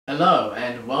Hello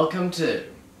and welcome to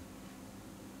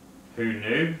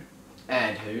WhoNoob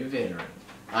and WhoVeteran.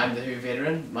 I'm the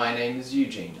WhoVeteran, my name is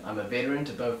Eugene. I'm a veteran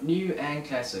to both new and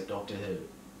classic Doctor Who.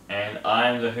 and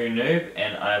I'm the WhoNoob,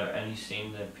 and I've only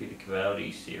seen the Peter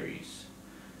Capaldi series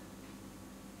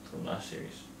from last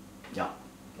series. Yeah,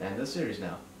 and this series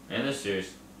now. And this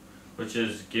series, which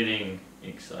is getting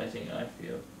exciting, I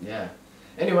feel. Yeah.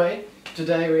 Anyway,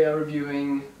 today we are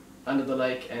reviewing Under the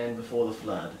Lake and Before the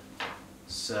Flood.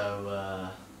 So,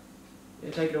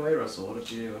 yeah, take it away, Russell. What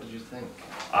did you think?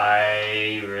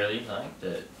 I really liked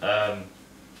it.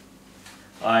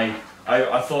 I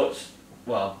thought,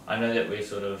 well, I know that we're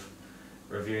sort of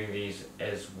reviewing these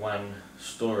as one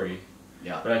story,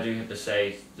 Yeah. but I do have to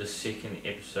say the second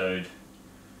episode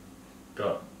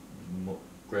grabbed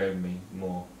me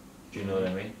more. Do you know what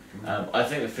I mean? Mm-hmm. I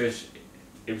think the first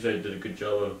episode did a good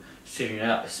job of setting it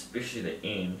up, especially the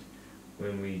end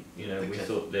when we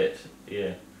thought that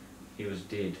he was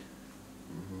dead.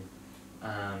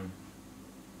 Mm-hmm.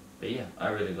 But yeah, I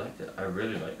really liked it.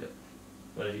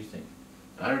 What did you think?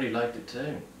 I really liked it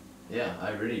too. Yeah,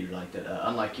 I really liked it.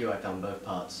 Unlike you, I found both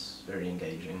parts very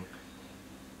engaging.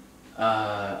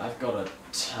 I've got a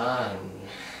ton,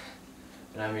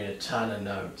 and I mean a ton of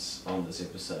notes on this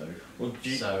episode. Well,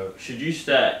 should you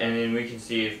start, and then we can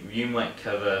see if you might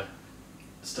cover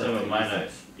some of my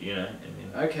notes, and then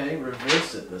Okay,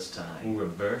 reverse it this time. we'll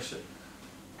reverse it.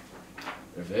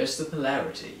 Reverse the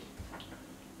polarity.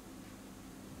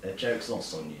 That joke's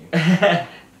lost on you.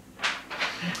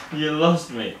 You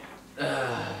lost me.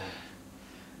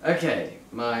 Okay,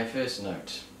 my first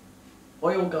note.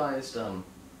 Oil guy's the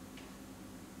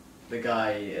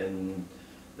guy in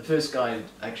the first guy,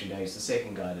 actually no, he's the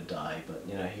second guy to die, but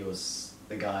he was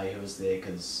the guy who was there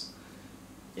because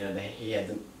he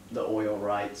had the oil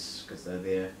rights because they're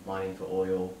there mining for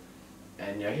oil,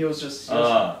 and he was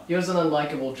he was an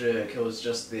unlikable jerk who was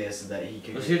just there so that he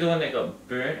could. Was he the one that got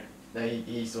burnt? No,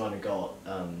 he's the one who got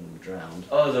drowned.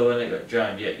 Oh, the one that got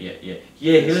drowned. Yeah, he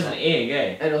was an egg,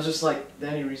 eh? And it was just like the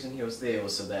only reason he was there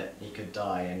was so that he could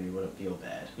die and he wouldn't feel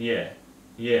bad. Yeah.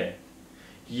 No,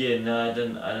 I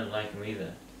didn't like him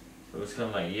either. It was kind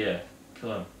of like,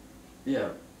 kill him. Yeah,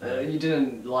 you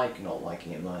didn't like not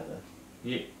liking him either.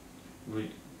 Yeah.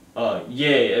 He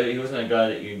wasn't a guy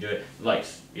that you enjoy.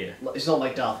 Likes. Yeah. It's not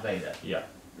like Darth Vader. Yeah.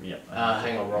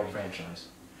 Hang on, wrong franchise.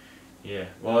 Yeah.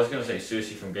 Well, I was gonna say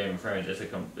Cersei from Game of Thrones. That's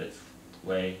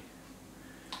way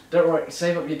Don't worry,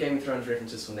 save up your Game of Thrones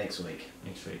references for next week.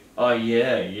 Oh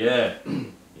yeah. Yeah,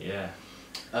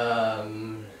 no,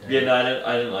 I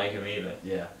didn't like him either.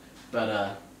 Yeah,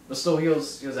 but still he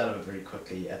was out of it very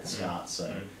quickly at the start, so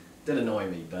it did annoy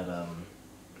me. But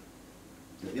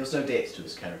there was no depth to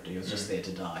his character. He was just there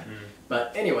to die.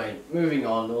 But anyway, moving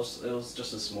on. It was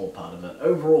just a small part of it.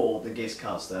 Overall, the guest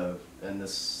cast though in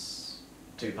this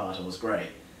two-parter was great.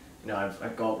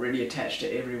 I've got really attached to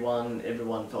everyone.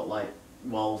 Everyone felt like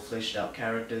well fleshed out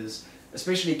characters,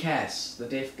 especially Cass, the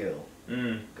deaf girl.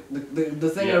 The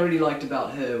thing I really liked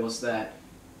about her was that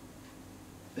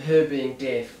her being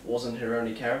deaf wasn't her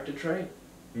only character trait.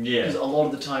 Yeah. Because a lot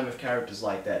of the time with characters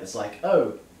like that, it's like,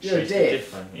 oh, you're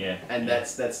deaf. And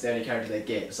that's the only character they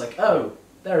get. It's like, oh,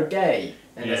 they're gay,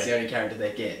 and that's the only character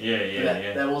they get.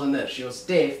 That wasn't it. She was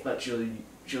deaf, but she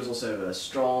was also a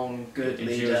strong, good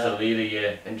leader. She was a leader,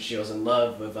 yeah. And she was in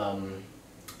love with Run.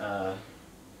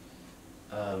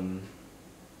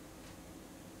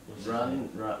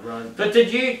 But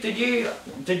did you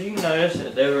notice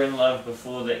that they were in love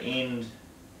before the end?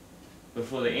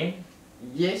 Before the end?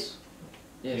 Yes.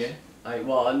 Yeah.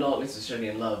 Well, not necessarily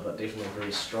in love, but definitely a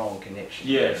very strong connection.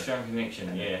 Yeah, strong connection.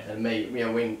 And yeah. And it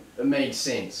made when it made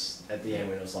sense at the end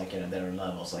when it was like they're in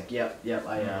love. I was like, yep,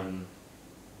 I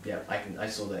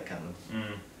saw that coming.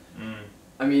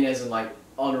 I mean, as in like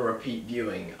on a repeat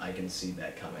viewing, I can see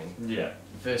that coming. Yeah.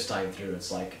 The first time through,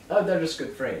 it's like, oh, they're just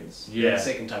good friends. Yeah. And the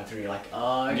second time through, you're like,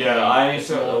 oh, okay, yeah, I it's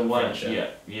saw more the one.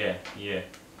 friendship. Yeah.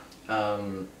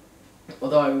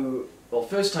 Although, well,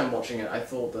 first time watching it, I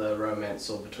thought the romance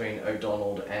between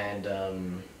O'Donnell and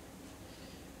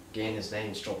again, his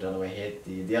name's dropped out of my head.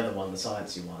 The other one, the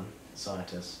sciencey one,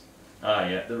 scientist. Ah,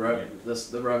 yeah. The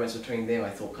romance between them,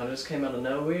 I thought, kind of just came out of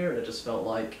nowhere, and it just felt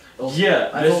like. I thought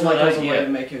like it was a way to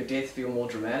make her death feel more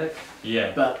dramatic.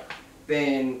 Yeah. But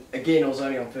then again, it was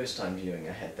only on first time viewing.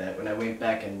 I had that. When I went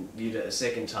back and viewed it a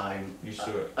second time, you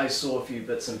saw it. I saw a few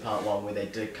bits in part one where they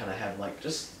did kind of have like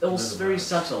it was very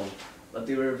subtle, but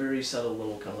there were very subtle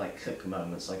little kind of like click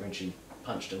moments, like when she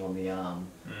punched him on the arm,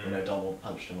 when O'Donnell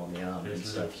punched him on the arm and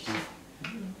stuff.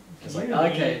 It's like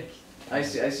okay. I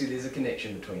see. There's a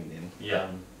connection between them.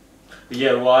 Yeah.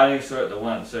 Well, I only saw it the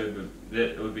once, so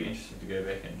it would be interesting to go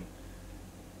back and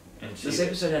and this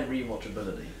episode had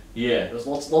rewatchability. Yeah. There was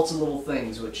lots of little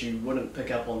things which you wouldn't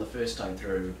pick up on the first time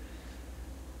through.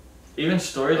 Even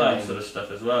storyline sort of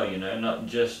stuff as well, you know, not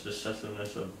just the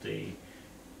subtleness of the,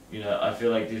 you know, I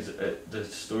feel like the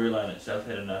storyline itself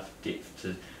had enough depth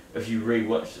to, if you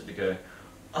rewatched it, to go,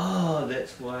 oh,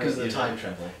 that's why. Because of the time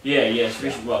travel. Yeah,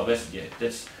 especially, well, that's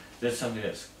something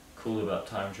that's cool about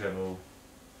time travel.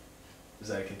 Is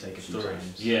that it can take a few stories.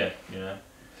 times. Yeah, you know,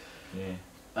 yeah.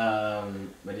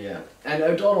 But yeah. And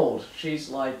O'Donnell, she's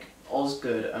like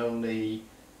Osgood, only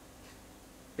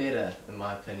better, in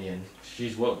my opinion.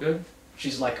 She's what good?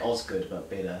 She's like Osgood, but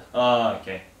better. Oh,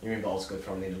 okay. You remember Osgood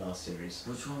from the last series?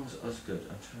 Which one was Osgood?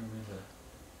 I'm trying to remember.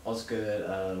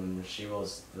 Osgood, she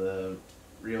was the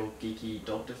real geeky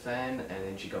Doctor fan, and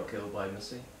then she got killed by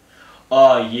Missy.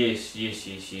 Oh, yes. With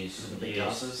the big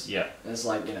glasses. Yeah. And it's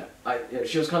like, you know,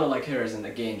 she was kind of like her, and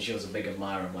again, she was a big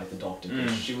admirer of like the Doctor,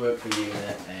 because she worked for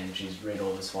UNIT, and she's read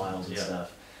all his files and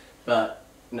stuff. But,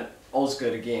 no,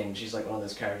 Osgood, again, she's like one of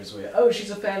those characters where, oh,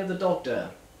 she's a fan of the Doctor.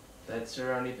 That's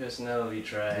her only personality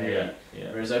trait.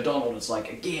 Yeah. Whereas O'Donnell, it's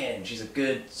like, again, she's a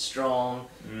good, strong,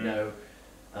 you know,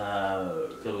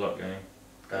 got a lot going.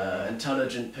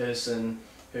 intelligent person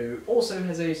who also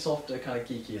has a softer, kind of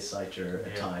geekier side to her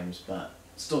at times, but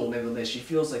still, nevertheless, she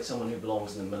feels like someone who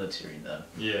belongs in the military, though.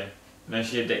 Yeah. No,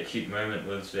 she had that cute moment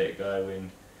with that guy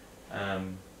when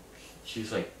she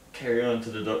was like, carry on to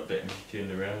the Doctor, and she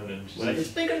turned around and she's like,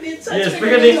 it's big on the inside. Yeah, it's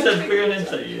big on the inside, big on the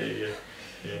inside.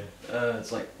 Yeah.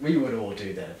 It's like, we would all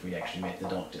do that if we actually met the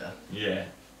Doctor. Yeah.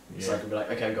 It's like, we'd be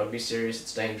like, okay, we've got to be serious,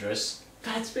 it's dangerous.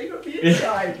 That's big on the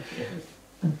inside.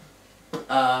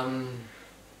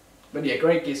 But yeah,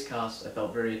 great guest cast. I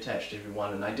felt very attached to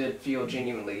everyone, and I did feel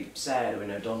genuinely sad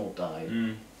when O'Donnell died.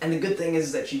 And the good thing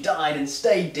is that she died and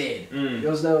stayed dead.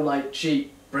 There was no like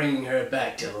cheap bringing her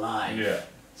back to life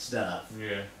stuff.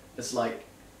 Yeah. It's like,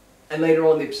 and later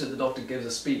on in the episode, the Doctor gives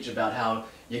a speech about how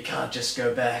you can't just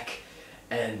go back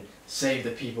and save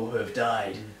the people who have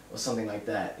died, or something like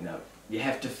that. You know, you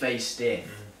have to face death.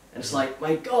 And it's like,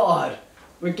 my God,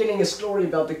 we're getting a story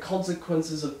about the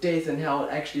consequences of death and how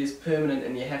it actually is permanent,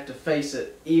 and you have to face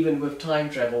it, even with time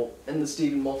travel in the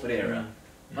Stephen Moffat era.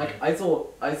 Like, I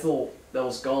thought that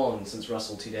was gone since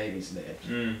Russell T Davies left.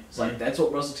 It's like, that's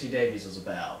what Russell T Davies was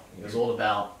about. He was all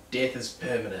about death is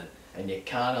permanent, and you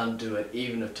can't undo it,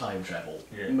 even with time travel,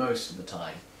 most of the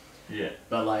time.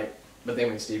 But then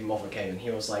when Stephen Moffat came in, he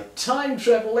was like, time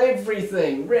travel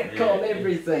everything, retcon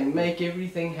everything, make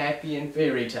everything happy and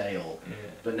fairy tale.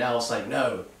 But now it's like,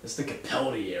 no, it's the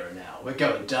Capaldi era now. We're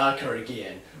going darker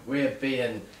again. We're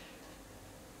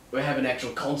having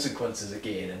actual consequences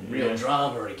again, and real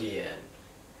drama again.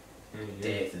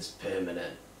 Death is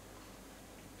permanent.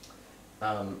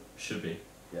 Should be.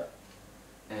 Yeah.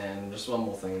 And just one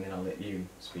more thing, and then I'll let you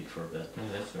speak for a bit. No,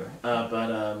 that's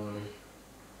alright.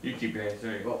 You keep going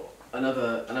through. Well,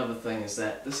 another thing is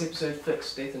that this episode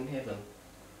fixed Death in Heaven.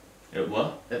 It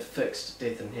what? It fixed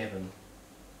Death in Heaven.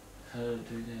 How did it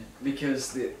do that?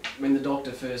 Because when the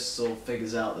Doctor first sort of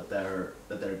figures out that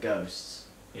they're ghosts.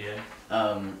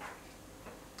 And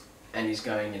he's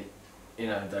going, you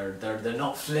know, they're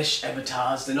not flesh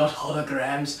avatars, they're not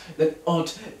holograms, they're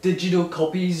odd digital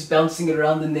copies bouncing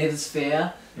around the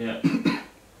nethersphere.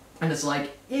 And it's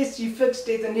like, yes, you fixed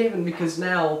Death in Heaven, because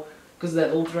now, because of that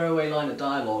little throwaway line of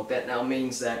dialogue, that now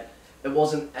means that it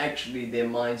wasn't actually their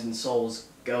minds and souls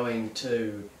going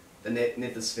to the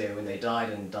nethersphere when they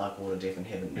died in Darkwater, Death in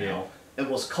Heaven now. It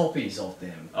was copies of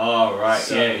them. Oh, right,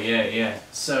 so, yeah.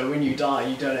 So when you die,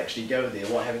 you don't actually go there.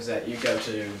 What happens is that you go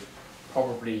to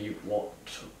probably what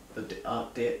the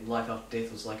life after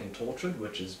death was like in Tortured,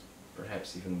 which is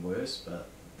perhaps even worse, but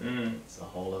it's a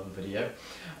whole other video.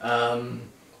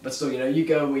 But still, you know, you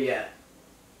go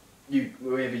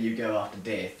wherever you go after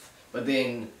death, but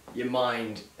then your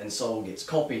mind and soul gets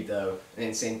copied though, and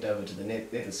then sent over to the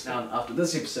nethersphere. Now, after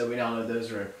this episode, we now know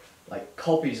those are like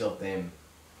copies of them.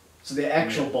 So their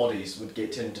actual bodies would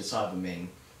get turned into Cybermen,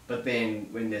 but then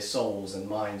when their souls and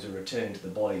minds are returned to the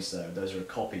bodies though, those are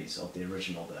copies of the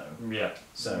original though.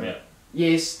 So,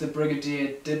 yes, the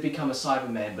Brigadier did become a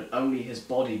Cyberman, but only his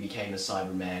body became a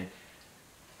Cyberman,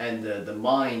 and the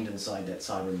mind inside that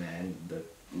Cyberman, the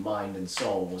mind and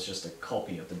soul, was just a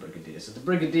copy of the Brigadier. So the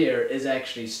Brigadier is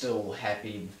actually still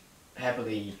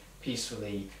happily,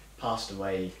 peacefully passed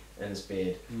away in his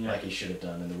bed, like he should have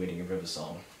done in the Wedding of River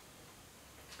Song.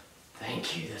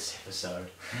 Thank you, this episode.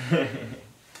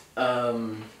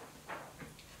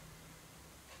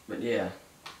 But yeah.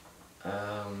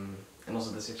 And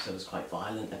also this episode is quite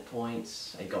violent at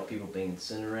points. It got people being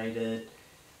incinerated,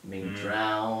 being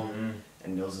drowned,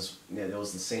 and there was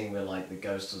the scene where like the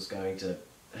ghost was going to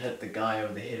hit the guy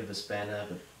over the head of his banner,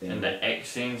 but then... And the axe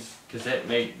scenes, because that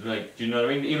made, like, do you know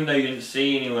what I mean? Even though you didn't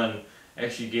see anyone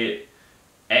actually get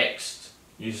axed,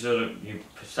 you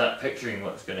start picturing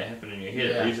what's going to happen in your head.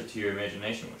 Yeah. It leaves it to your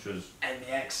imagination, which was... And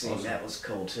the axe scene, awesome. that was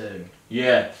cool too.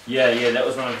 Yeah, that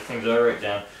was one of the things I wrote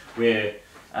down, where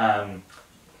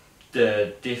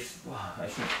the deaf... I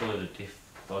shouldn't call her the deaf...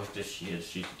 Well, she's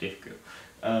a deaf girl.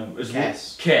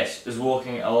 Cass is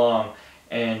walking along,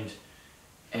 and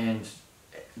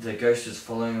the ghost is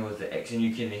following her with the axe, and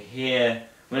you can hear,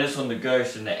 when it's on the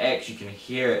ghost and the axe, you can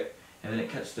hear it, and then it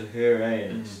cuts to her,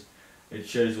 and it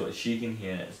shows what she can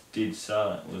hear, and it's dead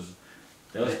silent.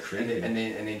 That was creepy. And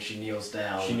then she kneels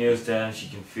down. She kneels down, and she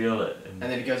can feel it. And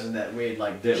then it goes in that weird,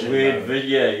 like, that weird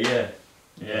video,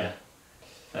 yeah.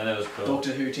 And that was cool.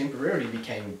 Doctor Who temporarily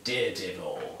became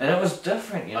Daredevil. And it was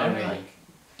different, you know, I mean, like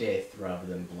death rather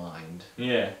than blind.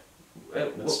 Yeah.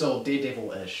 But still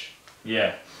Daredevil-ish.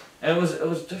 Yeah. And it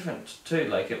was different too,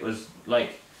 like it was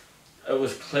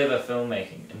clever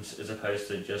filmmaking as opposed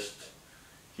to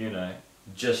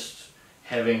just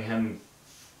having him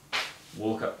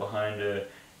walk up behind her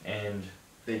and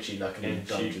then she luckily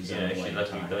dodges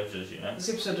dodges, you know. This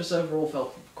episode just overall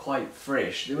felt quite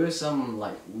fresh. There were some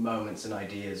like moments and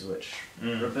ideas which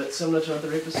were a bit similar to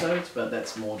other episodes, but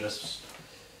that's more just,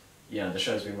 the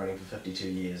show's been running for 52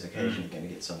 years, occasionally going to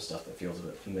get some stuff that feels a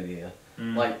bit familiar.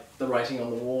 Like the writing on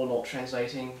the wall not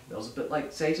translating, that was a bit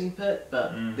like Satan Pit,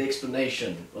 but the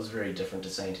explanation was very different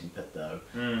to Satan Pit though.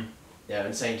 Yeah,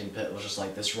 in Satan Pit it was just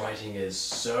like, this writing is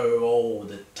so old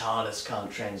that TARDIS can't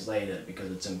translate it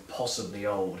because it's impossibly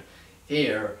old.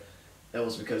 Here, it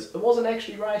was because it wasn't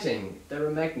actually writing, they were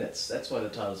magnets, that's why the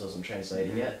TARDIS wasn't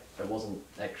translating it, it wasn't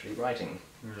actually writing.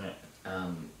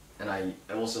 And I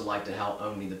also liked it how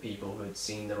only the people who had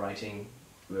seen the writing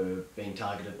were being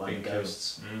targeted by the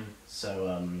ghosts.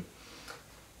 So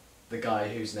the guy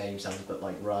whose name sounds a bit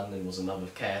like Run and was in love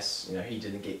with Cass, he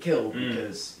didn't get killed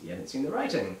because he hadn't seen the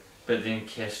writing. But then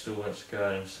Cass still wants to go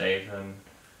out and save him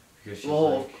because she's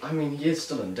I mean, he is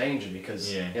still in danger because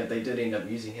they did end up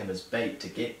using him as bait to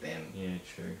get them. Yeah,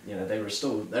 true. They were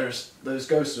still those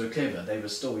ghosts were clever. They were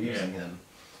still using him.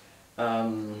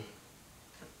 And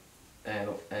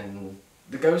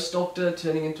the ghost doctor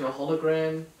turning into a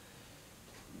hologram.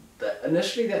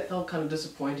 Initially, that felt kind of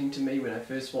disappointing to me when I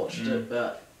first watched it,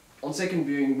 but on second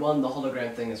viewing, the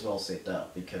hologram thing is well set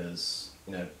up because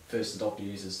first the Doctor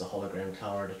uses the hologram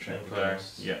Clara to trap the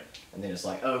ghosts, and then it's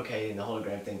like, okay, and the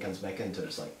hologram thing comes back into it.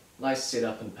 It's like nice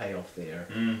setup and payoff there.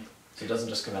 So it doesn't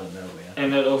just come out of nowhere.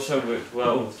 And it also worked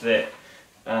well with that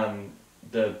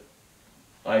the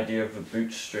idea of the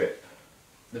bootstrap.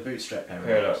 The bootstrap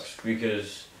paradox,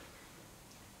 because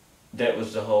that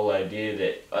was the whole idea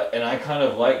that, and I kind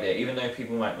of like that, even though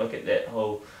people might look at that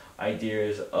whole idea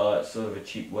as, it's sort of a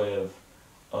cheap way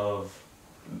of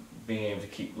being able to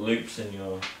keep loops in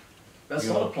your... That's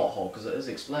not a plot hole, because it is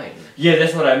explained. Yeah,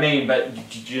 that's what I mean, but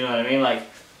do you know what I mean? Like,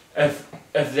 if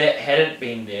that hadn't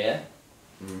been there,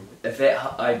 if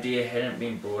that idea hadn't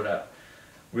been brought up,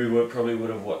 we probably would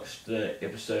have watched the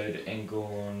episode and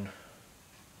gone,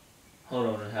 hold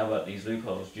on, how about these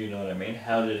loopholes? Do you know what I mean?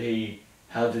 How did he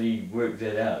work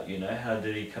that out, How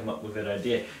did he come up with that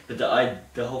idea? But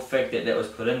the whole fact that was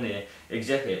put in there,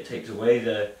 exactly, it takes away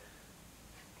the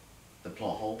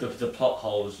plot hole. The plot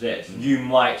holes that you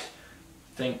might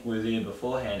think were there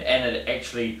beforehand, and it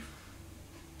actually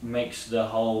makes the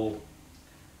whole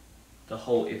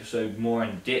episode more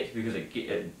in depth because it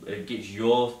gets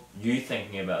you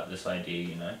thinking about this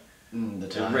idea,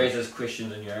 It raises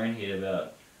questions in your own head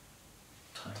about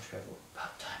time travel.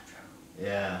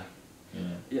 Yeah.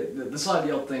 Yeah, the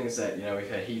slightly odd thing is that, we've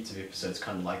had heaps of episodes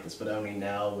kind of like this, but only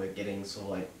now we're getting sort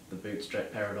of like the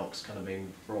bootstrap paradox kind of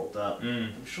being brought up.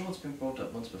 I'm sure it's been brought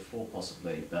up once before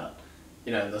possibly, but,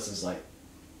 this is like,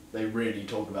 they really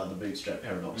talk about the bootstrap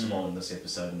paradox a lot in this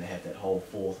episode, and they have that whole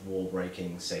fourth wall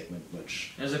breaking segment,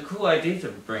 which... It's a cool idea to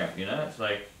bring up, It's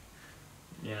like,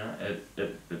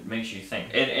 it makes you think.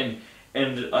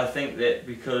 And I think that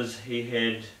because he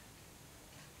had...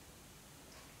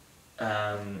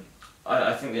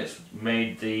 I think that's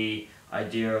made the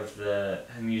idea of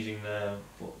him using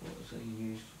what was it he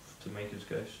used to make his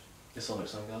ghost? The sonic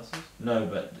sunglasses? No,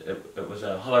 but it was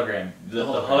a hologram. The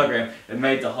hologram. It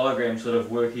made the hologram sort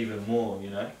of work even more,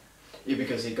 Yeah,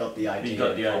 because he got the idea. He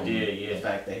got the idea, yeah. The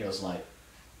fact that he was like,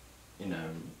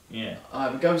 Yeah. I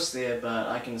have a ghost there, but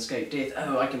I can escape death.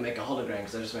 Oh, I can make a hologram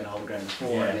because I just made a hologram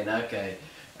before, and then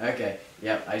okay,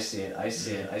 yep, I see it. I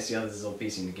see how this is all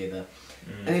piecing together.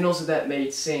 And then also that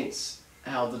made sense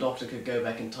how the Doctor could go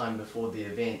back in time before the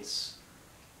events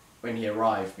when he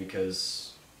arrived,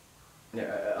 because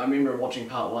Yeah, I remember watching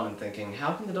part 1 and thinking,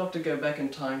 how can the Doctor go back in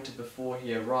time to before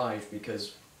he arrived?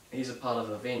 Because he's a part of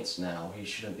events now. He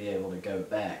shouldn't be able to go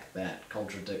back. That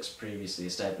contradicts previously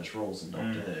established rules in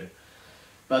Doctor Who.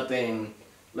 But then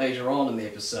later on in the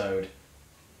episode,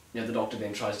 the Doctor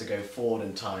then tries to go forward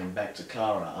in time back to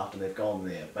Kara after they've gone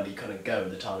there, but he couldn't go.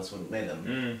 The TARDIS wouldn't let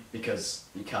him because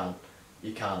you can't.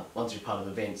 Once you're part of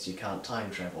events, you can't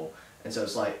time travel. And so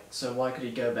it's like, so why could he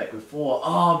go back before?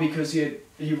 Oh, because he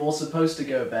was supposed to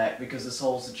go back because this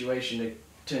whole situation had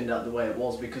turned out the way it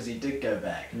was because he did go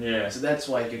back. Yeah. So that's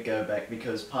why he could go back,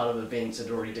 because part of events had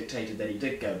already dictated that he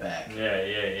did go back.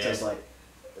 Yeah. So it's like,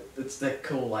 it's that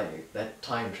cool, like, that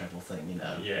time travel thing, you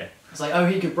know? Yeah. It's like, oh,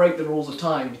 he could break the rules of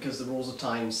time because the rules of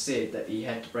time said that he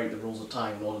had to break the rules of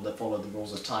time in order to follow the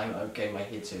rules of time. Okay, my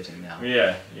head's hurting now.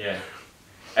 Yeah.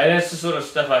 And that's the sort of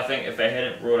stuff I think if they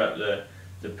hadn't brought up the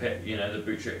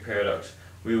bootstrap paradox,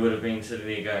 we would have been sitting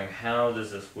there going, how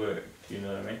does this work? Do you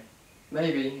know what I mean?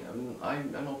 Maybe.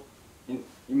 I'm not... You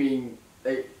mean,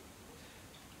 the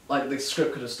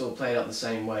script could have still played out the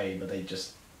same way, but they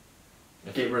just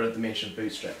get rid of the mention of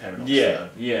bootstrap paradox. Yeah.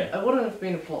 It wouldn't have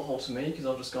been a plot hole to me, because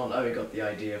I've just gone, oh, he got the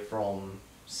idea from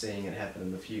seeing it happen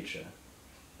in the future.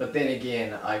 But then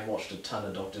again, I've watched a ton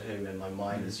of Doctor Who and my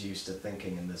mind is used to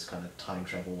thinking in this kind of time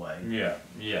travel way. Yeah.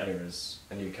 Whereas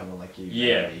a newcomer like you...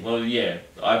 Yeah, maybe. well, yeah.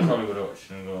 I probably would have watched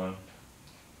it and gone.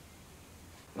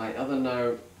 My other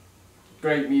note,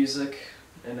 great music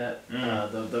in it.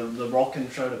 The rock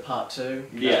intro to part 2.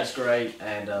 Yeah. That was great,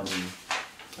 and I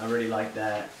really liked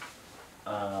that.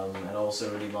 And I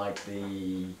also really liked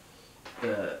the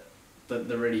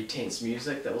really tense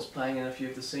music that was playing in a few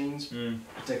of the scenes,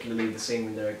 particularly the scene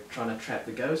when they're trying to trap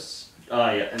the ghosts.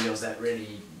 Oh, yeah. And there was that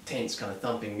really tense kind of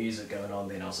thumping music going on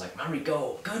there, and I was like, Murray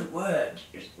Gold, good word.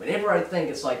 Whenever I think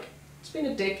it's like, it's been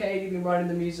a decade you've been writing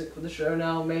the music for the show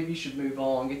now, maybe you should move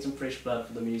on, get some fresh blood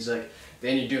for the music.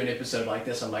 Then you do an episode like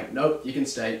this, I'm like, nope, you can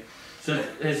stay. So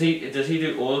does he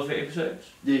do all of the episodes?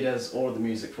 Yeah, he does all of the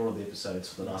music for all the episodes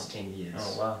for the last 10 years.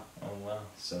 Oh wow.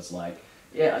 So it's like,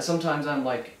 yeah, sometimes I'm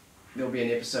like, there'll be an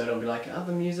episode I'll be like, oh,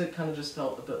 the music kind of just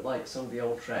felt a bit like some of the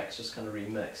old tracks, just kind of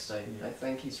remixed. I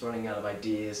think he's running out of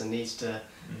ideas and needs to,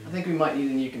 I think we might need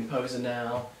a new composer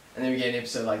now. And then we get an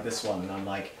episode like this one and I'm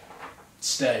like,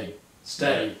 stay,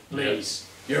 please,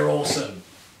 you're awesome,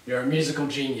 you're a musical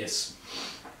genius.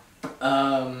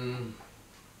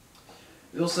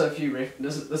 There's also a few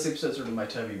this episode's written by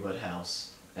Toby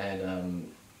Woodhouse,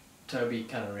 and Toby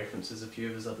kind of references a few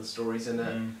of his other stories in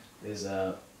it. There's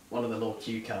one of the little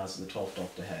cue cards that the 12th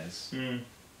Doctor has,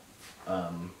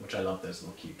 which I love those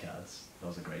little cue cards. That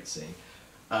was a great scene.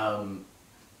 But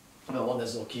one of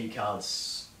those little cue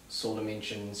cards sort of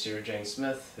mentions Sarah Jane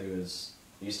Smith, who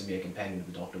used to be a companion of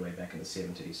the Doctor way back in the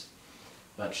 70s,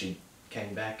 but she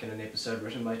came back in an episode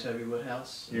written by Toby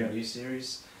Woodhouse in a new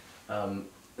series.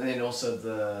 And then also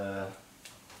the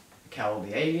Cowl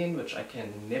the Alien, which I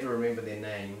can never remember their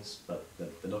names, but they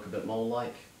look a bit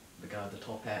mole-like. The guy with the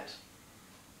top hat.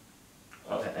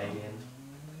 That alien.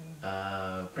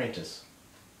 Prentice.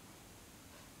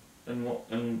 And what?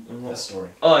 The story.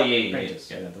 Oh yeah. Prentice.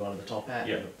 The one with the top hat.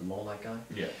 Yeah. The mole-like guy.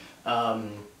 Yeah.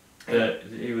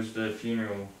 He was the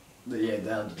funeral. The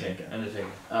Undertaker. Yeah, Undertaker.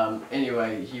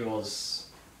 Anyway, he was.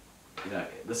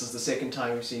 This is the second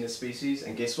time we've seen his species,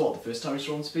 and guess what? The first time we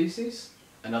saw him species,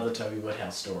 another Toby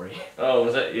Woodhouse story. Oh,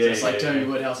 was it? Yeah. So it's like Toby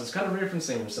Woodhouse is kind of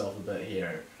referencing himself a bit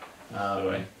here.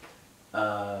 But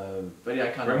yeah, I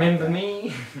kind of remember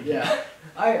me. Yeah,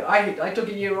 I took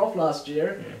a year off last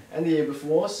year and the year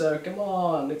before, so come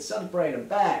on, let's celebrate. I'm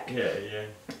back. Yeah.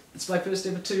 It's my first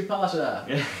ever two-parter.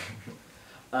 Yeah.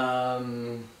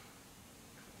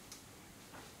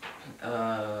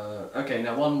 Okay,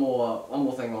 now one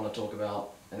more thing I want to talk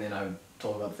about, and then I'll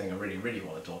talk about the thing I really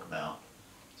want to talk about.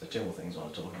 So 2 more things I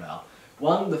want to talk about.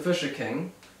 One, the Fisher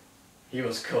King. He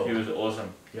was cool. He was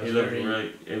awesome. He looked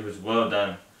really. It was well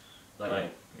done.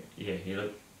 Yeah, he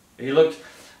looked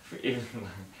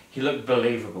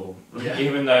believable. Yeah.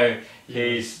 Even though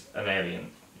he's an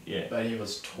alien. Yeah. But he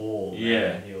was tall.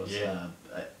 Yeah. Man. He was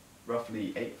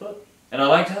roughly 8 foot. And I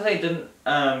liked how they didn't.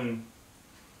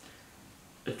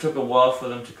 It took a while for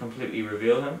them to completely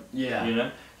reveal him. Yeah. You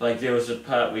know, like there was a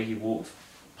part where he walked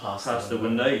past the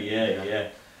window. Yeah.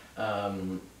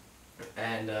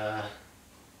 And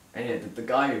the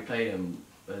guy who played him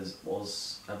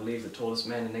was I believe the tallest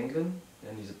man in England,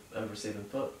 and he's over 7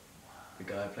 foot. The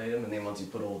guy who played him, and then once you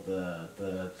put all the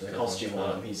costume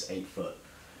on him, he's 8 foot.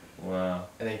 Wow.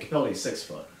 And then Capaldi's 6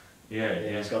 foot.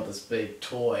 Yeah. He's got this big,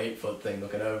 tall 8 foot thing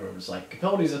looking over him. It's like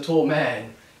Capaldi's a tall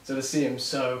man, so to see him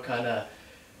so kind of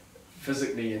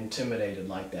physically intimidated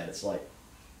like that, it's like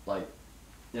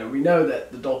we know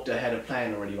that the Doctor had a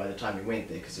plan already by the time he went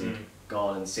there, because he'd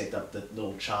gone and set up the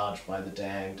little charge by the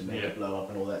dam to make it blow up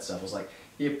and all that stuff. It was like,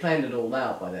 he had planned it all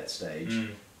out by that stage.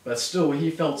 But still,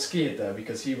 he felt scared though,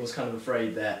 because he was kind of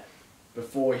afraid that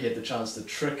before he had the chance to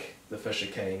trick the Fisher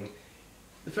King,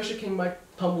 the Fisher King might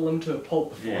pummel him to a pulp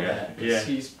before that, because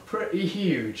he's pretty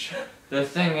huge. The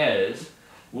thing is,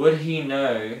 would he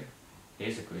know,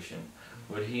 here's a question,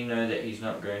 would he know that he's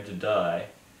not going to die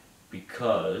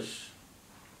because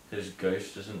his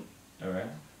ghost isn't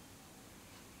around?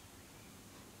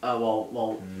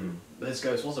 Well, his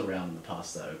ghost was around in the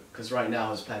past though, because right now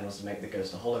his plan was to make the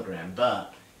ghost a hologram,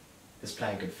 but his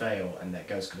plan could fail and that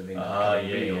ghost could have been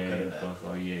real, couldn't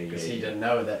it? Because he didn't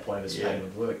know at that point if his plan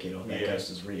would work, you know, if that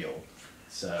ghost is real.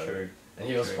 So, and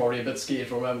he was probably a bit scared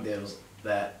for a moment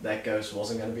there, that ghost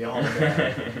wasn't going to be a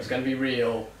hologram, it was going to be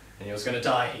real, and he was going to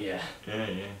die here.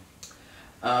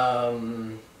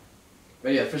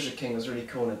 But yeah, Fisher King was really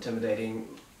cool and intimidating.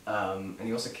 And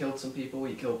he also killed some people.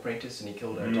 He killed Prentice and he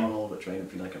killed O'Donnell, which made him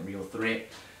feel like a real threat.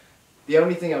 The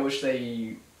only thing I wish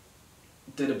they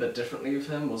did a bit differently with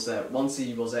him was that once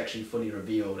he was actually fully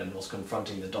revealed and was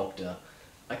confronting the Doctor,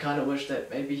 I kind of wish that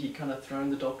maybe he kind of thrown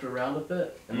the Doctor around a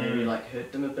bit and maybe like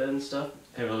hurt him a bit and stuff.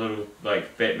 Have a little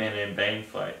like Batman and Bane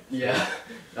fight. Yeah,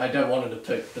 I don't want him to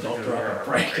pick the Doctor up and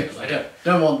break him. I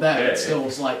don't want that. It still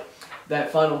was like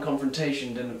that final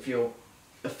confrontation didn't feel.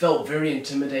 It felt very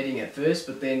intimidating at first,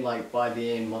 but then like by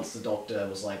the end, once the Doctor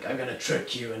was like, "I'm gonna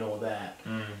trick you" and all that,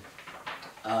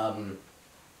 by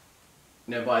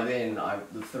then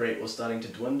the threat was starting to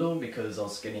dwindle because I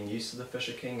was getting used to the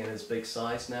Fisher King and his big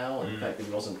size now, and the fact that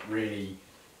he wasn't really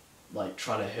like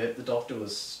trying to hurt the Doctor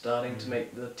was starting to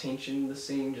make the tension in the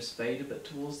scene just fade a bit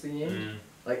towards the end.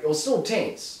 Like it was still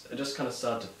tense, it just kind of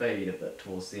started to fade a bit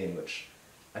towards the end, which.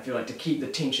 I feel like to keep the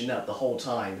tension up the whole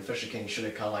time, the Fisher King should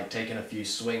have kind of like taken a few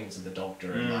swings at the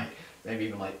Doctor and like maybe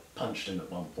even like punched him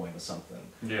at one point or something.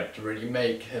 Yeah. To really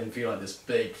make him feel like this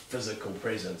big physical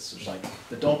presence. It's like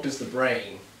the Doctor's the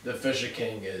brain, the Fisher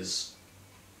King is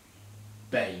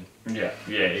Bane. Yeah.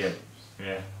 The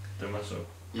muscle.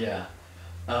 Yeah.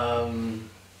 And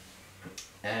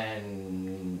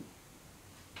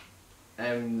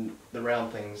the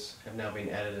round things have now been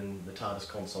added in the TARDIS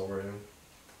console room.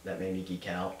 That made me geek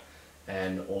out,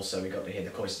 and also we got to hear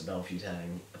the cloister bell a few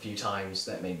times.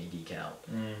 That made me geek out.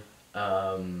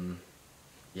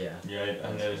 Yeah. Yeah,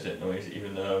 I noticed that noise,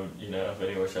 even though I've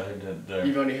only watched it.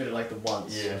 You've only heard it like the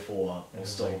once before, or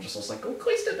still I was like, oh,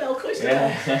 cloister bell, cloister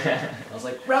bell. I was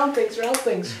like, round things, round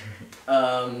things.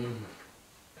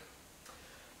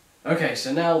 Okay,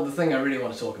 so now the thing I really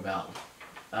want to talk about.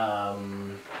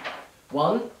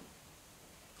 One.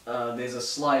 There's a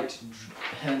slight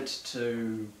hint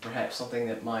to perhaps something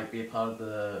that might be a part of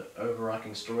the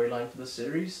overarching storyline for the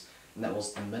series, and that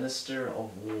was the Minister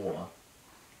of War,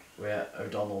 where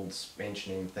O'Donnell's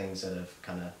mentioning things that have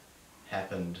kind of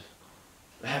haven't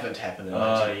happened in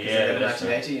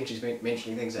 1980, and she's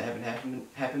mentioning things that haven't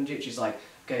happened yet. She's like,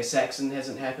 okay, Saxon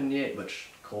hasn't happened yet, which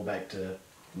call back to the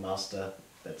Master.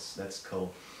 That's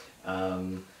cool.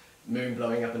 Moon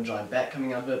blowing up and giant bat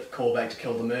coming out of it, call back to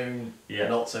Kill the Moon,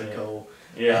 not so cool.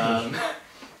 And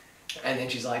then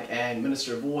she's like, and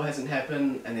Minister of War hasn't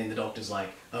happened, and then the Doctor's like,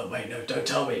 oh wait, no, don't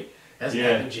tell me, it hasn't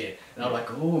happened yet. And I'm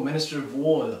like, oh, Minister of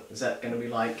War, is that going to be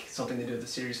like something to do with the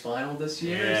series final this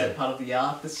year? Is that part of the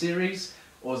arc of the series?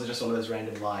 Or is it just one of those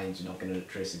random lines you're not going to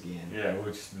address again? Yeah,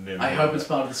 we'll just never. I hope it's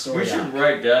part of the story. We should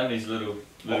write down these little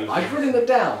I've written them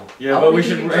down. Yeah, but we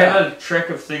should have a track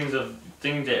of things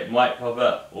that might pop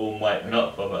up or might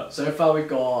not pop up. So far we've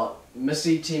got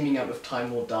Missy teaming up with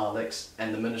Time Lord Daleks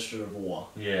and the Minister of War.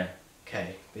 Yeah.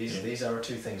 Okay, these are our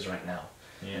two things right now.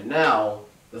 Yeah. And now,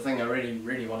 the thing I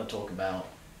really want to talk about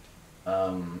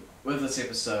with this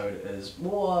episode is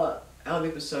more how the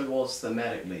episode was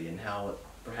thematically and how it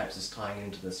perhaps is tying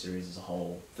into the series as a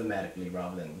whole thematically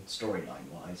rather than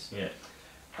storyline-wise. Yeah.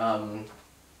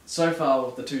 So far,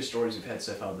 with the two stories we've had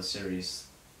so far of the series,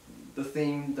 the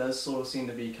theme does sort of seem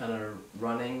to be kind of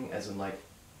running, as in like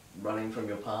running from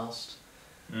your past.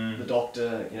 The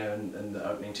Doctor, in the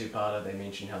opening two-parter, they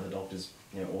mention how the Doctor's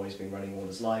always been running all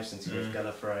his life since he left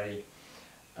Gallifrey,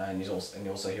 and he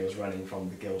was running from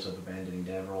the guilt of abandoning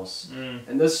Davros.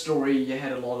 In this story, you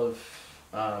had a lot of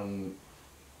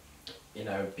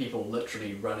people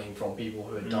literally running from people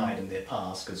who had died in their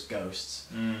past because ghosts,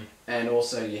 and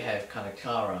also you have kind of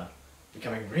Kara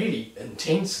becoming really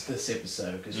intense this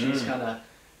episode because she's kind of,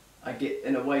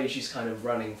 in a way, she's kind of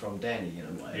running from Danny in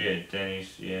a way. Yeah,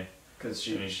 Danny's, because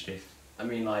I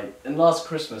mean, like, in Last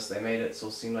Christmas they made it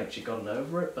sort of seem like she'd gotten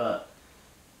over it, but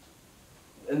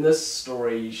in this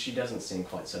story she doesn't seem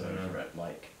quite so over it.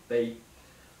 Like,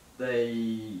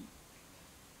 they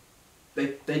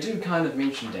do kind of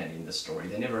mention Danny in this story.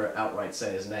 They never outright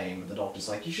say his name. The Doctor's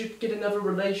like, you should get another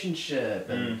relationship,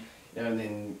 and you know,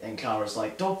 and Kara's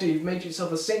like, Doctor, you've made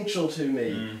yourself essential to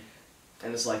me.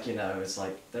 And it's like, you know, it's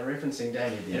like they're referencing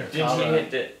Danny there.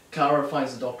 Kara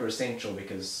finds the Doctor essential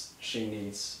because she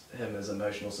needs him as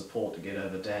emotional support to get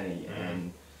over Danny,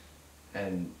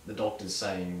 and the Doctor's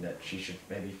saying that she should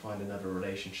maybe find another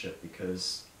relationship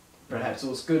because perhaps it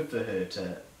was good for her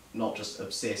to not just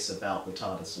obsess about the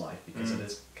TARDIS life because it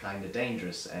is kind of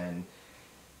dangerous, and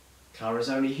Kara's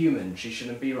only human. She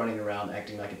shouldn't be running around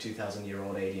acting like a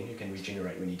 2,000-year-old alien who can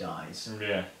regenerate when he dies.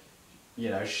 Yeah. You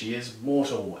know, she is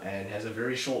mortal and has a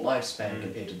very short lifespan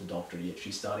compared to the Doctor, yet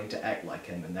she's starting to act like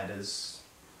him, and that is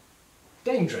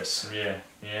dangerous. Yeah,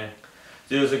 yeah.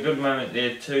 There was a good moment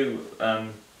there too,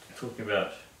 talking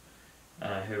about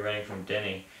her running from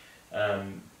Danny,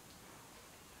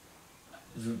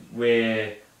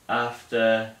 where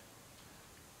after,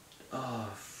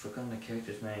 I've forgotten the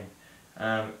character's name.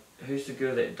 Who's the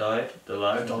girl that died? The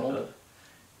last O'Donnell?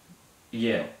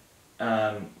 Yeah.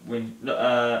 When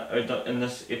in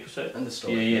this episode? In the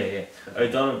story. Yeah.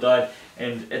 O'Donnell died,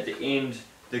 and at the end,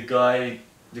 the guy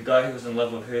who was in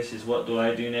love with her says, "What do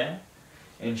I do now?"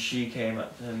 And she came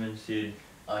up to him and said,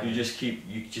 "You just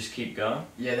keep going."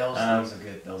 Yeah, that was a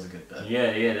good bit.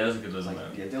 Yeah, that was a good little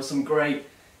moment. Yeah, there was some great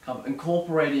kind of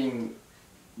incorporating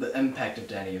the impact of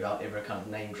Danny without ever kind of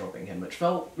name dropping him, which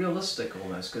felt realistic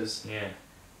almost, because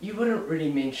you wouldn't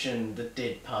really mention the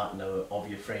dead partner of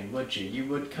your friend, would you? You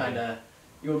would kind of,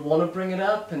 you would want to bring it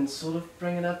up and sort of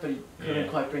bring it up, but you couldn't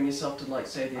quite bring yourself to like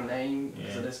say their name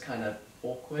because it is kind of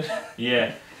awkward.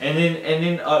 Yeah, and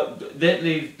then that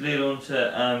led on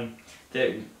to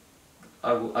that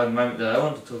a moment that I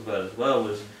wanted to talk about as well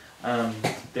was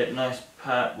that nice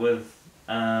part with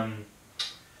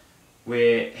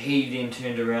where he then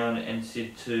turned around and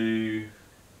said to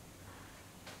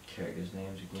characters'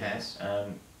 names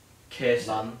again. Cass.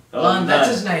 Lun. Lun, that's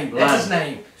his name. That's his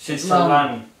name. Said to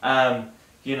Lun,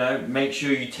 you know, make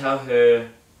sure you tell her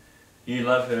you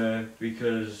love her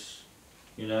because,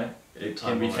 you know, it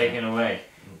can be taken away,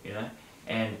 you know.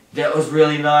 And that was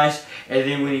really nice. And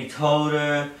then when he told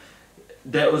her,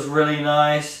 that was really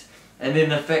nice. And then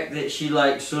the fact that she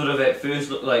like sort of at first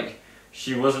looked like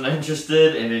she wasn't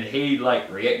interested, and then he like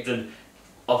reacted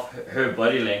off her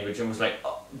body language and was like,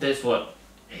 oh, that's what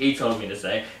he told me to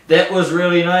say. That was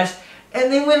really nice.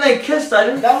 And then when they kissed, I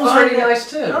didn't. That was really nice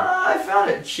too. I found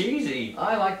it cheesy.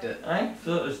 I liked it. I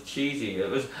thought it was cheesy. It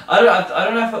was. I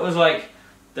don't know if it was like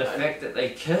the fact that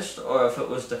they kissed, or if it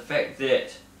was the fact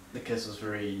that the kiss was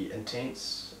very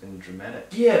intense and dramatic.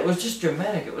 Yeah, it was just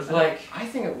dramatic. It was like I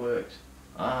think it worked.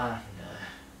 No.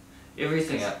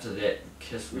 Everything up to that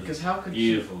kiss was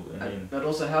beautiful. But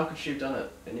also, how could she have done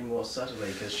it any more subtly?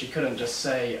 Because she couldn't just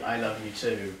say "I love you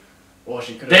too," or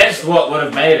she could. That's what would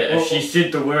have made it if she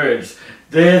said the words.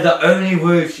 They're the only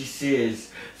words she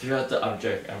says throughout the. I'm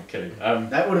joking. I'm kidding.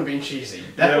 That would have been cheesy.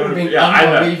 That would have been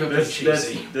unbelievably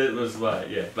cheesy. That was why.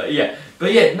 Yeah, but yeah.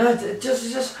 No,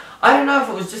 just. I don't know if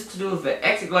it was just to do with the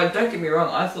acting. Like, don't get me wrong.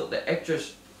 I thought the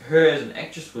actress, her as an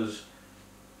actress was.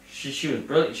 She was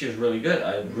brilliant. She was really good.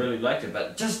 I really liked it.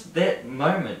 But just that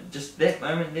moment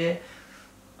there,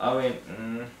 I went.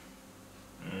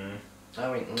 I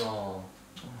went. No.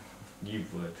 You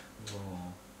would.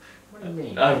 Oh. What do you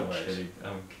mean? I'm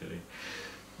kidding.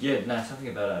 Yeah, no, something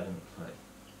about it I didn't like.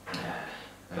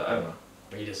 But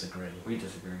we disagree.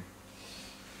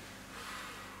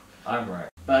 I'm right.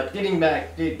 But getting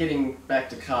back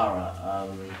to Kara,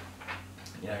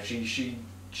 you know,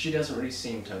 she doesn't really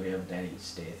seem to be of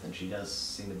Danny's death, and she does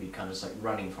seem to be kind of just like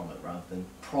running from it rather than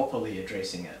properly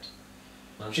addressing it.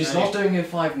 Okay. She's not doing her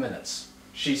 5 minutes.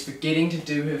 She's forgetting to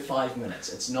do her 5 minutes.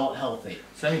 It's not healthy.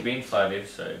 It's only been 5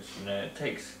 episodes, you know, it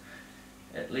takes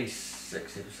at least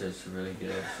 6 episodes to really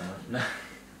get over someone.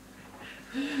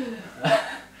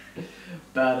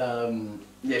 But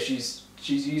yeah, she's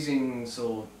using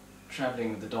sort of travelling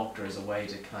with the Doctor as a way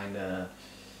to kind of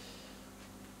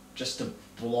just to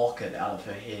block it out of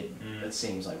her head, it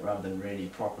seems like, rather than really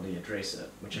properly address it,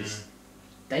 which is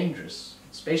dangerous,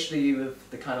 especially with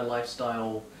the kind of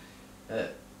lifestyle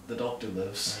that the Doctor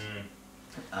lives.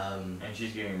 And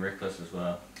she's getting reckless as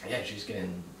well. Yeah, she's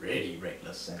getting really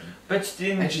reckless, and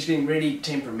she's getting really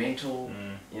temperamental.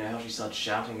 You know how she starts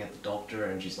shouting at the Doctor,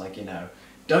 and she's like, you know,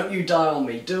 don't you die on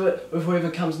me, do it with whoever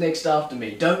comes next after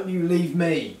me, don't you leave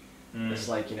me. It's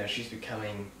like, you know, she's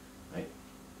becoming like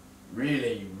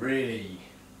really, really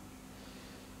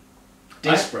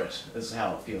desperate is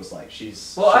how it feels like. You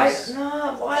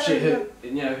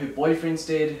know, her boyfriend's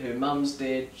dead, her mum's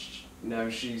dead, you know,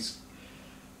 she's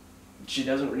she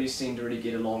doesn't really seem to really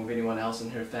get along with anyone else in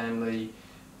her family.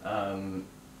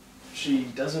 She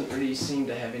doesn't really seem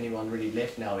to have anyone really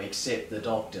left now except the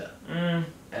Doctor. And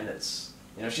it's,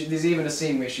 you know, there's even a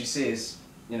scene where she says,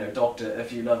 you know, Doctor,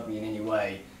 if you love me in any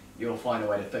way, you'll find a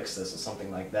way to fix this, or something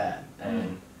like that.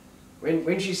 And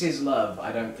when she says love,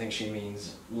 I don't think she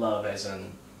means love as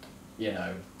in, you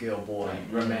know, girl-boy,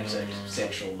 romantic,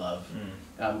 sexual love.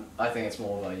 I think it's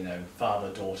more of a, you know,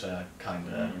 father-daughter kind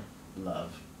of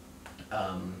love.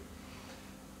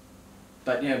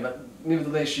 But yeah, but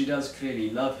nevertheless, she does clearly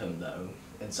love him though,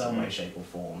 in some way, shape, or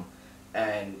form,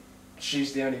 and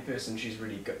she's the only person she's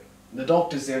really got. The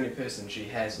Doctor's the only person she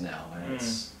has now, and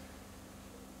it's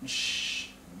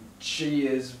she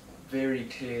is very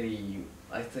clearly,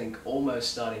 I think, almost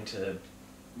starting to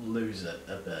lose it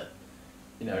a bit.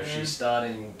 You know, she's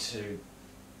starting to.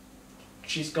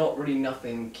 She's got really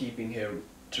nothing keeping her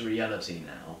to reality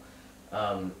now,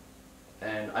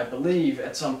 and I believe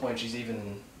at some point she's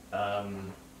even.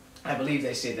 I believe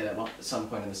they said that at some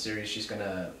point in the series she's going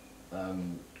to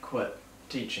quit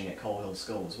teaching at Coal Hill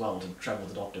School as well, to travel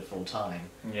the Doctor full time,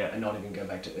 and not even go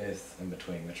back to Earth in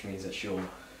between, which means that she'll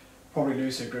probably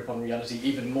lose her grip on reality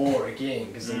even more again,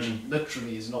 because then she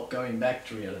literally is not going back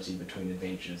to reality between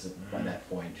adventures. By that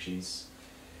point, she's,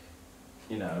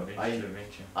 you know,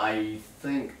 I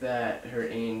think that her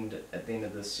end at the end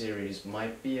of the series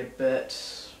might be a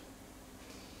bit.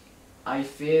 I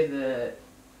fear that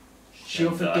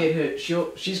she'll forget her.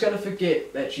 She's going to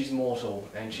forget that she's mortal,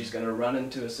 and she's going to run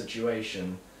into a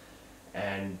situation,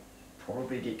 and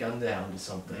probably get gunned down to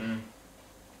something.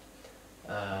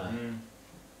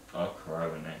 I'll cry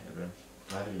when that happens.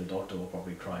 I think the Doctor will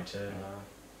probably cry too.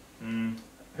 Who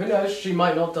knows? She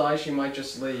might not die. She might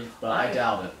just leave, but I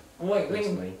doubt it.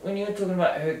 When you were talking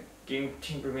about her getting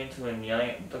temperamental and yelling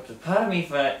at the Doctor, part of me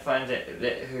finds that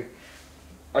her.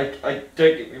 I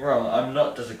don't get me wrong, I'm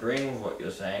not disagreeing with what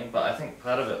you're saying, but I think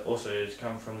part of it also has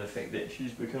come from the fact that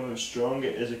she's becoming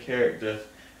stronger as a character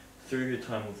through her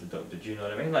time with the Doctor, do you know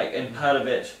what I mean? Like, and part of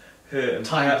it's her...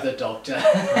 Time with the Doctor.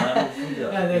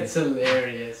 That's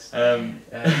hilarious.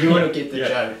 You want to get the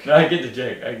joke. No, I get the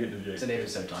joke, It's an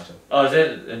episode title. Oh, is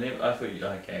that an episode? I thought you...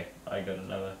 Okay, I got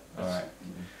another. Alright.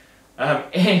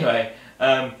 Anyway,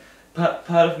 part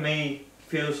of me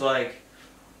feels like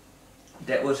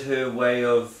that was her way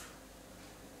of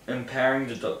empowering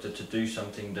the Doctor to do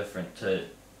something different, to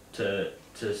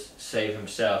save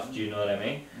himself. Do you know what I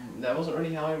mean? That wasn't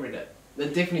really how I read it.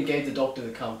 It definitely gave the Doctor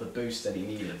the comfort boost that he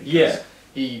needed, because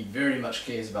he very much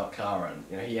cares about Clara, and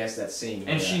you know, he has that scene.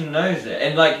 And she knows it,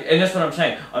 and that's what I'm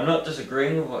saying. I'm not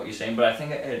disagreeing with what you're saying, but I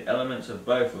think it had elements of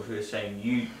both, of her saying,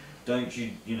 don't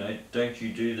you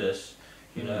do this,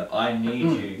 you know, I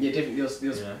need you. Yeah,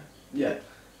 definitely.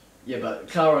 Yeah, but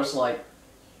Clara's like,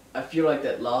 I feel like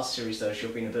that last series though, she'll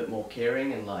have been a bit more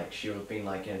caring, and like she'll have been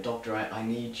like, you know, Doctor, I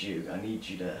need you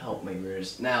to help me.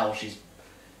 Whereas now she's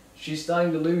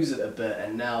starting to lose it a bit,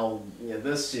 and now, you know,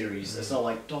 this series, it's not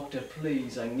like, Doctor,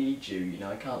 please, I need you, you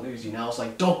know, I can't lose you. Now it's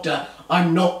like, Doctor,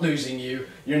 I'm not losing you,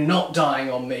 you're not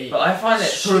dying on me. But I find that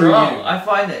strong. I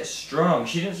find that strong.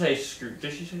 She didn't say screw.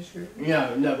 Did she say screw?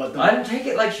 No, but I didn't take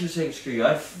it like she was saying screw you.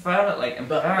 I found it like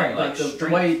empowering, but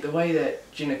the way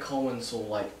that Jenna Coleman sort of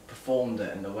like performed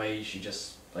it, and the way she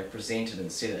just like presented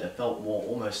and said it felt more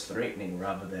almost threatening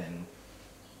rather than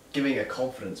giving a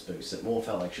confidence boost. It more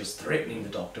felt like she was threatening the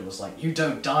Doctor, was like, you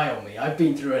don't die on me, I've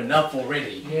been through enough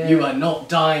already, you are not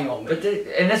dying on me. But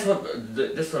and that's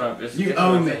what I'm... You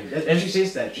owe me. And she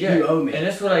says that, you owe me. And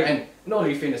that's what I... And in all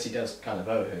fairness, he does kind of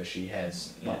owe her. She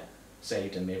has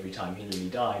saved him every time he nearly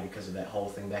died because of that whole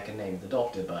thing back in Name of the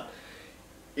Doctor, but,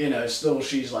 you know, still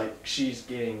she's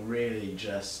getting really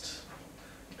just...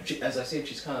 as I said,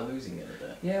 she's kind of losing it a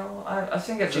bit. Yeah, well, I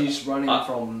think it's... She's running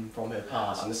from her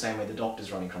past in the same way the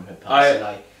Doctor's running from her past.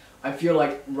 And I feel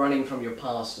like running from your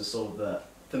past is sort of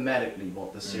thematically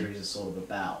what the series is sort of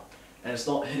about. And it's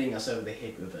not hitting us over the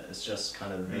head with it, it's just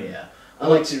kind of there.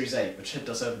 Unlike Series 8, which hit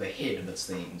us over the head with its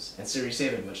themes, and Series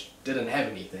 7, which didn't have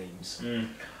any themes.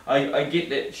 I get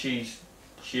that she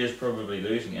is probably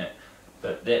losing it,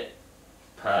 but that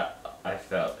part I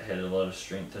felt had a lot of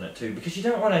strength in it too, because you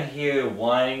don't want to hear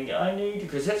whining, I need you,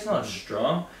 because that's not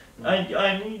strong.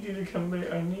 I need you to come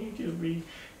back, I need you to be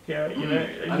here, you know.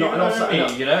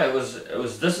 You know, it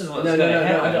was this is what's going to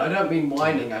happen. I don't mean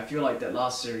whining. I feel like that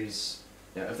last series,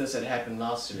 you know, if this had happened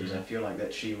last series, I feel like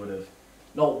that she would have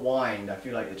not whined. I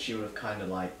feel like that she would have kind of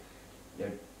like, you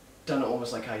know, done it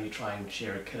almost like how you try and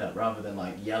cheer a kid up, rather than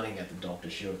like yelling at the Doctor.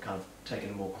 She would have kind of taken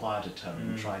a more quieter tone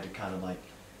and tried to kind of like,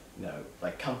 you know,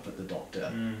 like comfort the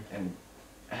Doctor and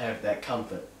have that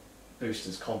comfort boost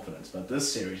his confidence. But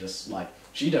this series is like,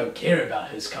 she don't care about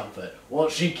his comfort.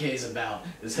 What she cares about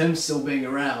is him still being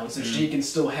around, so she can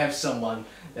still have someone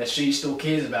that she still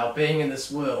cares about being in this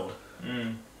world.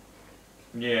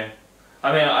 Yeah.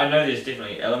 I mean, I know there's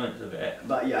definitely elements of it.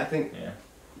 But yeah, I think Yeah.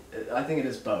 it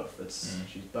is both. It's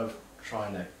she's both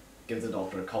trying to give the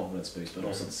Doctor a confidence boost, but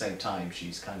also at the same time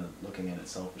she's kind of looking at it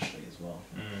selfishly as well.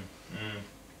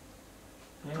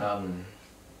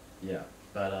 Yeah.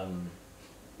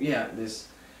 Yeah, there's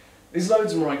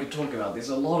loads more I could talk about. There's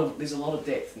a lot of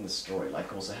depth in the story,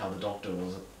 like also how the Doctor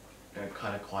was,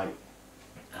 kind of quite,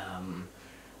 how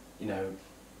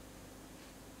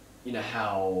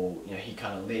he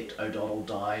kind of let O'Donnell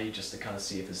die just to kind of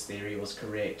see if his theory was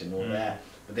correct and all that.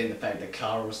 But then the fact that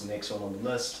Clara was the next one on the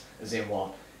list is then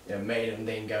what made him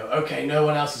then go, okay, no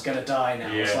one else is gonna die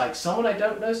now. Yeah. It's like someone I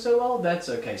don't know so well. That's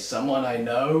okay. Someone I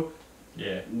know.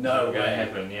 Yeah. No way. Gonna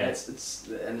happen. Yeah. It's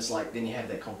like then you have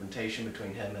that confrontation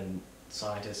between him and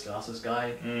scientist glasses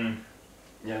guy.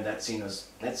 That scene was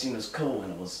cool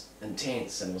and it was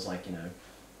intense and it was like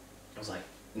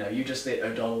you just let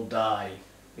O'Donnell die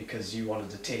because you wanted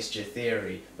to test your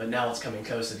theory, but now it's coming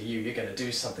closer to you. You're gonna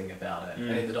do something about it. And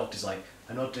then the Doctor's like,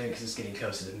 I'm not doing it because it's getting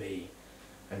closer to me.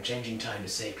 I'm changing time to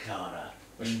save Clara.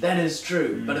 Which that is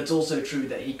true, but it's also true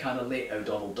that he kind of let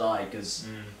O'Donnell die because.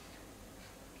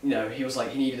 He was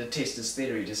like, he needed to test his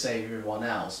theory to save everyone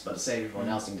else, but to save everyone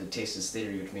else, he needed to test his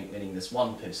theory, which meant letting this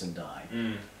one person die.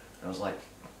 And I was like,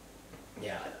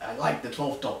 yeah, I like the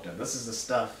 12th Doctor. This is the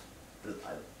stuff that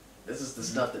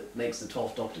makes the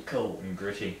 12th Doctor cool. And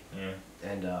gritty, yeah.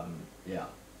 And,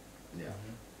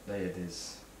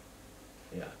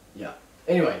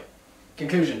 Anyway,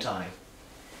 conclusion time.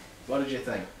 What did you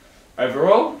think?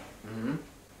 Overall?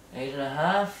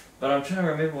 8.5. But I'm trying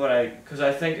to remember because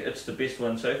I think it's the best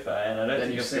one so far, and I don't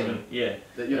think I've given,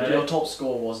 Your top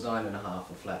score was 9.5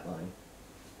 for Flatline.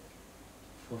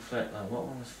 For Flatline, what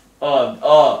one was?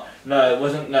 No, it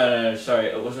wasn't. No, sorry,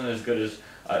 it wasn't as good as.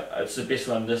 It's the best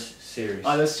one this series.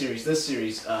 Oh, this series. There's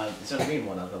only been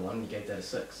one other one. You gave that a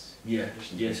 6. Yeah,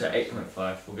 so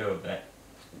 8.5. We'll go with that.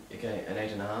 Okay, an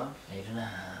 8.5. 8.5.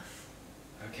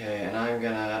 Okay, and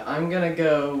I'm gonna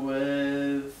go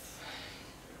with.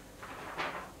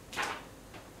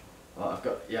 Well,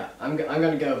 I'm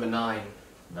gonna go with a 9.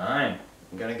 9.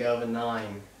 I'm gonna go with a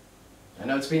 9. I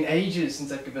know it's been ages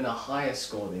since I've given a higher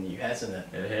score than you, hasn't it?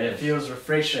 It has. It feels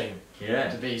refreshing.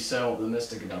 Yeah. To be so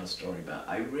optimistic about a story, but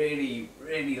I really,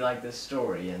 really like this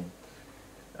story, and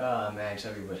man,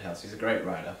 Toby Woodhouse, he's a great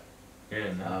writer.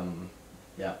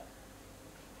 Yeah.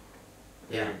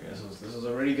 This was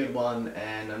a really good one,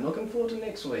 and I'm looking forward to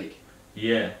next week.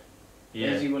 Yeah.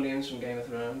 Maisie Williams from Game of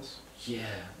Thrones. Yeah,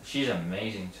 she's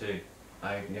amazing too.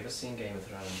 I've never seen Game of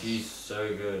Thrones. She's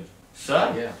so good.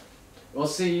 So? Yeah. We'll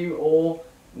see you all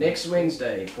next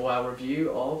Wednesday for our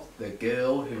review of The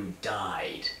Girl Who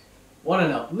Died. What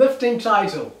an uplifting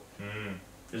title!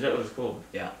 Is that what it's called?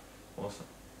 Yeah. Awesome.